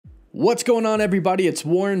What's going on, everybody? It's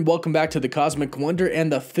Warren. Welcome back to the Cosmic Wonder,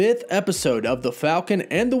 and the 5th episode of the Falcon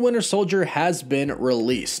and the Winter Soldier has been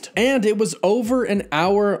released. And it was over an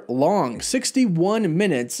hour long, 61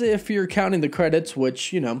 minutes if you're counting the credits,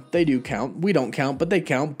 which, you know, they do count. We don't count, but they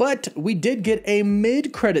count. But we did get a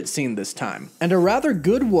mid-credit scene this time, and a rather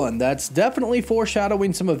good one that's definitely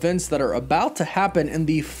foreshadowing some events that are about to happen in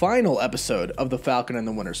the final episode of the Falcon and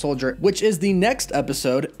the Winter Soldier, which is the next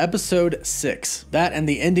episode, episode 6. That and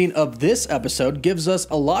the ending of this episode gives us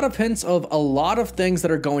a lot of hints of a lot of things that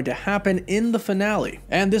are going to happen in the finale.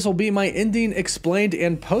 And this will be my ending explained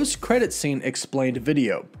and post-credit scene explained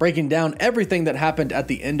video, breaking down everything that happened at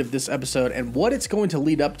the end of this episode and what it's going to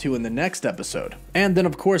lead up to in the next episode. And then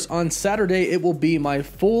of course on Saturday it will be my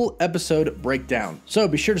full episode breakdown. So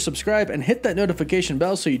be sure to subscribe and hit that notification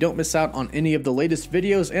bell so you don't miss out on any of the latest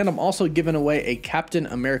videos. And I'm also giving away a Captain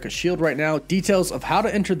America shield right now. Details of how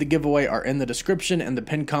to enter the giveaway are in the description and the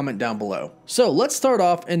pinned comment down below. So let's start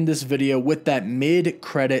off in this video with that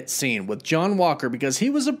mid-credit scene with John Walker, because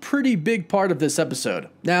he was a pretty big part of this episode.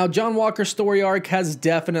 Now, John Walker's story arc has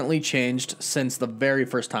definitely changed since the very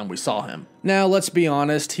first time we saw him. Now, let's be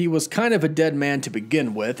honest, he was kind of a dead man to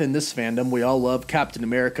begin with. In this fandom, we all love Captain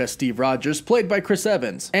America Steve Rogers, played by Chris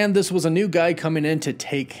Evans, and this was a new guy coming in to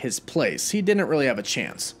take his place. He didn't really have a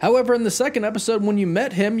chance. However, in the second episode, when you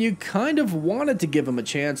met him, you kind of wanted to give him a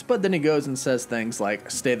chance, but then he goes and says things like,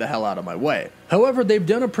 "Stay the hell out of my way." However, they've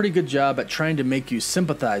done a pretty good job at trying to make you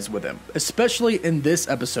sympathize with him, especially in this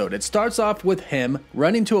episode. It starts off with him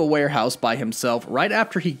running to a warehouse by himself right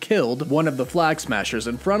after he killed one of the Flag Smashers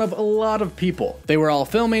in front of a lot of people. They were all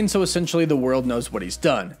filming, so essentially the world knows what he's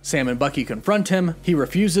done. Sam and Bucky confront him, he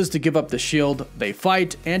refuses to give up the shield, they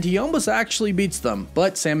fight, and he almost actually beats them,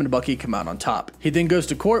 but Sam and Bucky come out on top. He then goes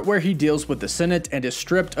to court where he deals with the Senate and is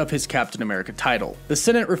stripped of his Captain America title. The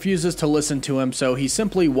Senate refuses to listen to him, so he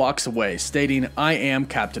simply walks away, stating, "I am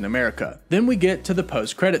Captain America." Then we get to the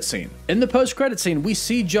post-credit scene. In the post-credit scene, we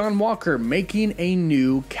see John Walker making a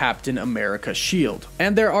new Captain America shield.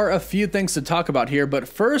 And there are a few things to talk about here, but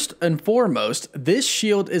first and foremost, this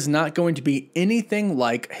shield is not going to be anything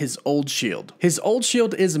like his old shield. His old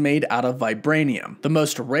shield is made out of vibranium, the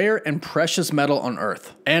most rare and precious metal on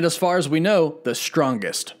Earth. And as far as we know, the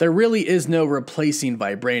strongest. There really is no replacing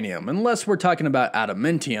vibranium, unless we're talking about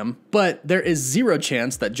adamantium, but there is zero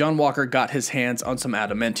chance that John Walker got his hands on some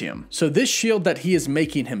adamantium. So this shield that he is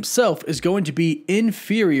making himself is going to be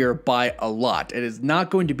inferior by a lot. It is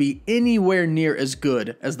not going to be anywhere near as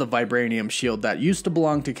good as the vibranium shield that used to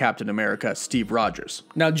belong to Captain America Steve Rogers.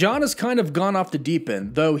 Now, John has kind of gone off the deep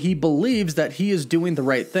end, though he believes that he is doing the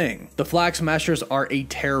right thing. The Flag Smashers are a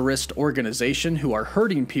terrorist organization who are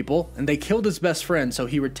hurting people, and they killed his best friend, so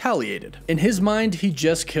he retaliated. In his mind, he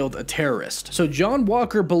just killed a terrorist. So John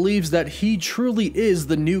Walker believes that he truly is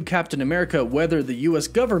the new Captain America, whether the US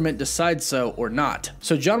government decides so or not.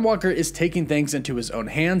 So John Walker is taking things into his own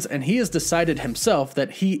hands, and he has decided himself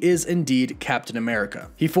that he is indeed Captain America.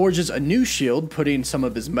 He forges a new shield, putting some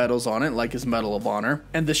of his medals on it, like his Medal of Honor,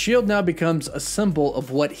 and the shield now becomes a symbol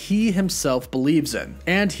of what he himself believes in.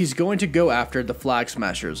 And he's going to go after the Flag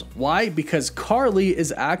Smashers. Why? Because Carly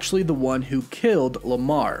is actually the one who killed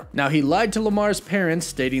Lamar. Now, he lied to Lamar's parents,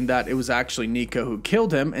 stating that it was actually Nico who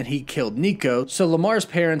killed him, and he killed Nico, so Lamar's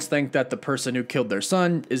parents think that the person who killed their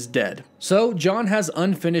son is dead. So John has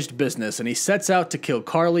unfinished business, and he sets out to kill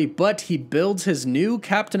Carly, but he builds his new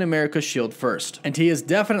Captain America shield first. And he is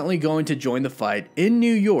definitely going to join the fight in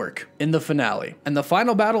New York in the finale. And the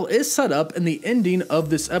final battle is set up in the ending of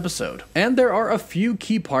this episode. And there are a few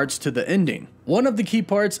key parts to the ending. One of the key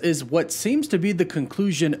parts is what seems to be the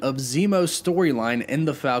conclusion of Zemo's storyline in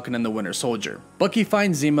The Falcon and the Winter Soldier. Bucky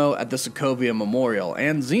finds Zemo at the Sokovia Memorial,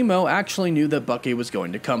 and Zemo actually knew that Bucky was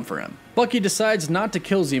going to come for him. Bucky decides not to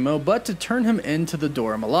kill Zemo, but to turn him into the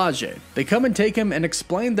Dora Milaje. They come and take him and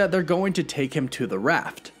explain that they're going to take him to the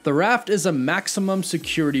Raft. The Raft is a maximum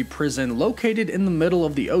security prison located in the middle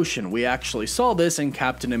of the ocean. We actually saw this in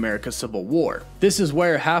Captain America Civil War. This is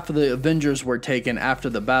where half of the Avengers were taken after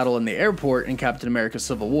the battle in the airport in Captain America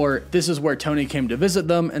Civil War. This is where Tony came to visit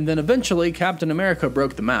them, and then eventually Captain America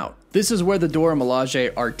broke them out. This is where the Dora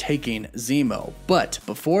Milaje are taking Zemo. But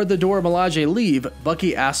before the Dora Milaje leave,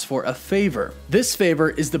 Bucky asks for a favor. This favor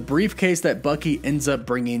is the briefcase that Bucky ends up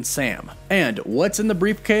bringing Sam. And what's in the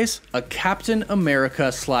briefcase? A Captain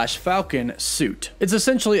America / Falcon suit. It's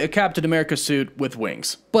essentially a Captain America suit with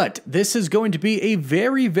wings. But this is going to be a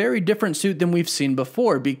very, very different suit than we've seen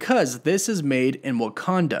before because this is made in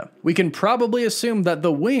Wakanda. We can probably assume that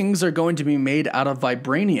the wings are going to be made out of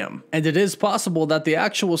vibranium, and it is possible that the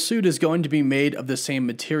actual suit is going to be made of the same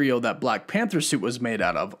material that Black Panther's suit was made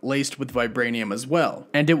out of, laced with vibranium as well.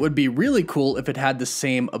 And it would be really cool if it had the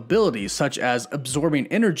same abilities, such as absorbing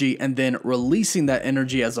energy and then releasing that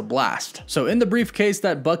energy as a blast. So in the briefcase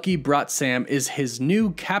that Bucky brought Sam is his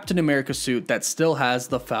new Captain America suit that still has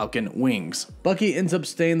the Falcon wings. Bucky ends up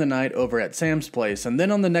staying the night over at Sam's place, and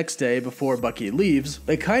then on the next day before Bucky leaves,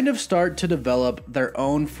 they kind of start to develop their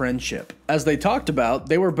own friendship. As they talked about,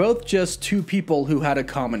 they were both just two people who had a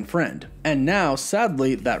common friend. And now,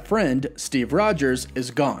 sadly, that friend, Steve Rogers,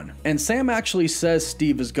 is gone. And Sam actually says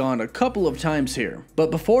Steve is gone a couple of times here.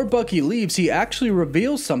 But before Bucky leaves, he actually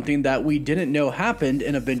reveals something that we didn't know happened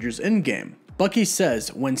in Avengers Endgame. Bucky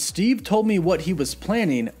says, "When Steve told me what he was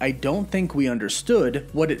planning, I don't think we understood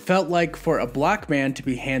what it felt like for a black man to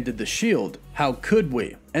be handed the shield. How could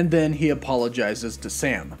we?" And then he apologizes to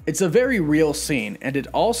Sam. It's a very real scene, and it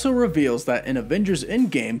also reveals that in Avengers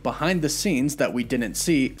Endgame, behind the scenes that we didn't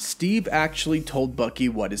see, Steve actually told Bucky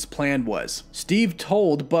what his plan was. Steve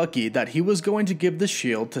told Bucky that he was going to give the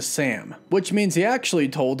shield to Sam, which means he actually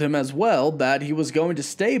told him as well that he was going to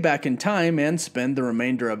stay back in time and spend the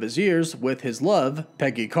remainder of his years with his love,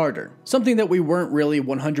 Peggy Carter. Something that we weren't really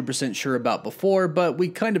 100% sure about before, but we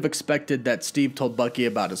kind of expected that Steve told Bucky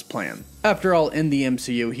about his plan. After all, in the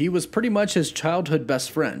MCU, he was pretty much his childhood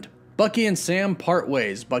best friend. Bucky and Sam part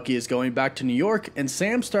ways. Bucky is going back to New York, and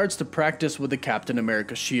Sam starts to practice with the Captain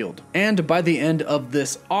America shield. And by the end of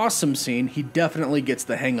this awesome scene, he definitely gets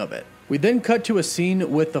the hang of it. We then cut to a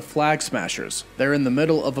scene with the Flag Smashers. They're in the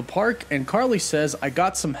middle of a park, and Carly says, "I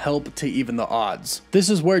got some help to even the odds." This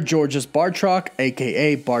is where Georges Bartrock,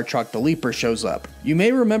 aka Bartrock the Leaper, shows up. You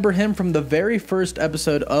may remember him from the very first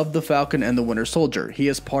episode of The Falcon and the Winter Soldier. He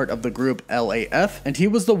is part of the group LAF, and he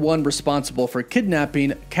was the one responsible for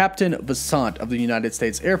kidnapping Captain Vasant of the United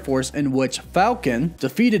States Air Force, in which Falcon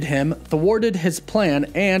defeated him, thwarted his plan,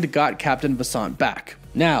 and got Captain Vasant back.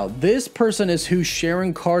 Now, this person is who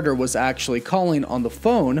Sharon Carter was actually calling on the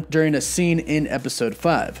phone during a scene in episode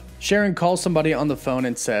 5. Sharon calls somebody on the phone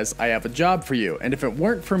and says, "I have a job for you, and if it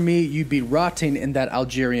weren't for me, you'd be rotting in that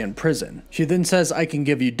Algerian prison." She then says, "I can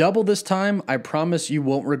give you double this time. I promise you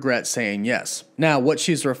won't regret saying yes." Now, what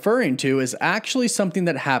she's referring to is actually something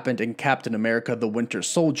that happened in Captain America the Winter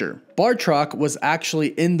Soldier. Bartrock was actually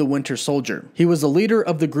in the Winter Soldier. He was the leader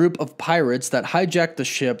of the group of pirates that hijacked the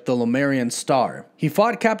ship, the Lemurian Star. He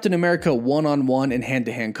fought Captain America one-on-one in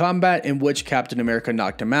hand-to-hand combat, in which Captain America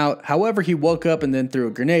knocked him out. However, he woke up and then threw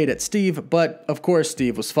a grenade at Steve, but of course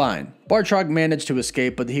Steve was fine. Bartrock managed to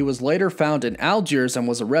escape, but he was later found in Algiers and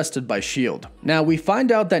was arrested by S.H.I.E.L.D. Now, we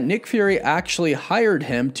find out that Nick Fury actually hired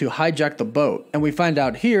him to hijack the boat, and we find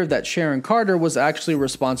out here that Sharon Carter was actually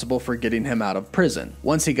responsible for getting him out of prison.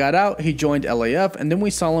 Once he got out, he joined LAF, and then we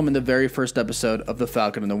saw him in the very first episode of The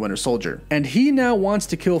Falcon and the Winter Soldier. And he now wants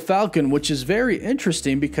to kill Falcon, which is very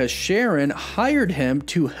interesting because Sharon hired him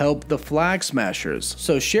to help the Flag Smashers.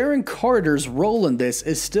 So Sharon Carter's role in this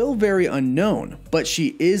is still very unknown, but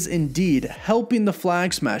she is indeed helping the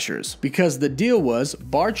Flag Smashers, because the deal was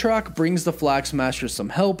Bartrock brings the Flag Smashers some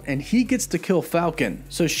help and he gets to kill Falcon.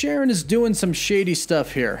 So Sharon is doing some shady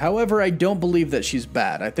stuff here. However, I don't believe that she's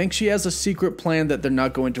bad. I think she has a secret plan that they're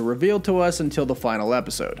not going to reveal to us until the final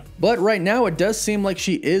episode. But right now it does seem like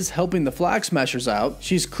she is helping the Flag Smashers out.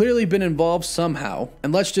 She's clearly been involved somehow,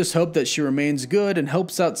 and let's just hope that she remains good and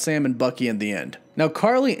helps out Sam and Bucky in the end. Now,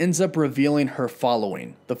 Carly ends up revealing her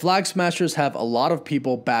following. The Flag Smashers have a lot of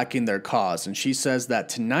people backing their cause, and she says that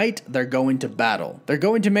tonight they're going to battle. They're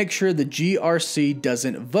going to make sure the GRC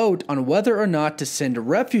doesn't vote on whether or not to send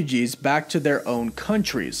refugees back to their own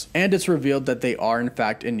countries. And it's revealed that they are in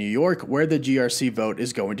fact in New York, where the GRC vote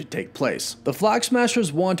is going to take place. The Flag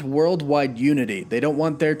Smashers want worldwide unity. They don't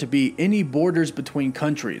want there to be any borders between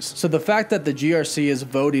countries. So the fact that the GRC is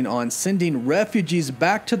voting on sending refugees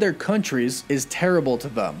back to their countries is terrible to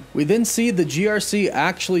them. We then see the GRC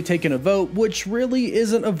actually taking a vote, which really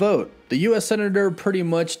isn't a vote. The US Senator pretty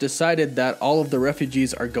much decided that all of the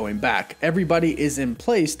refugees are going back. Everybody is in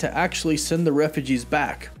place to actually send the refugees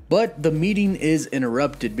back. But the meeting is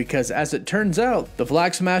interrupted because, as it turns out, the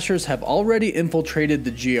Flag Smashers have already infiltrated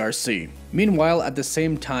the GRC. Meanwhile, at the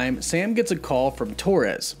same time, Sam gets a call from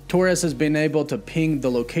Torres. Torres has been able to ping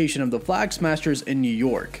the location of the Flag Smashers in New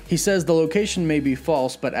York. He says the location may be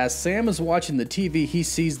false, but as Sam is watching the TV, he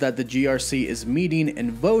sees that the GRC is meeting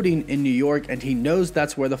and voting in New York, and he knows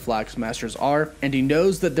that's where the Flag Smashers are, and he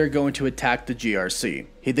knows that they're going to attack the GRC.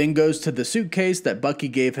 He then goes to the suitcase that Bucky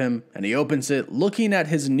gave him, and he opens it looking at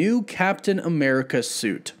his new Captain America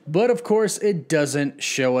suit. But of course, it doesn't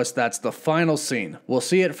show us that's the final scene. We'll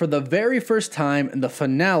see it for the very first time in the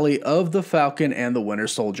finale of The Falcon and the Winter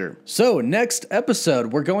Soldier. So next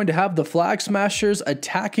episode, we're going to have the Flag Smashers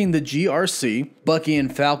attacking the GRC, Bucky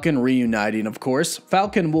and Falcon reuniting, of course.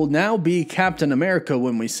 Falcon will now be Captain America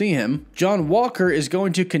when we see him. John Walker is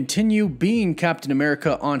going to continue being Captain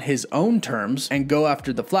America on his own terms and go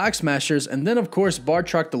after the Flag Smashers, and then of course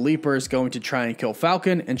Bartrock the Leaper is going to try and kill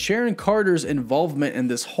Falcon, and Sharon Carter's involvement in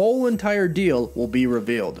this whole entire deal will be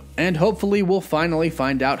revealed. And hopefully we'll finally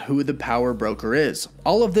find out who the power broker is.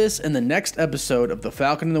 All of this in the next episode of The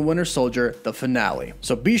Falcon and the Winter Soldier, the finale.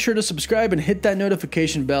 So be sure to subscribe and hit that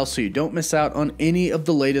notification bell so you don't miss out on any of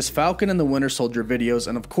the latest Falcon and the Winter Soldier videos,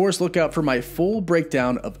 and of course look out for my full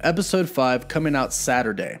breakdown of episode 5 coming out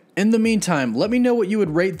Saturday. In the meantime, let me know what you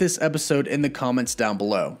would rate this episode in the comments down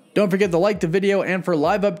below. Don't forget to like the video, and for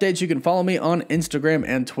live updates you can follow me on Instagram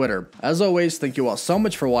and Twitter. As always, thank you all so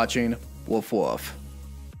much for watching. Woof woof.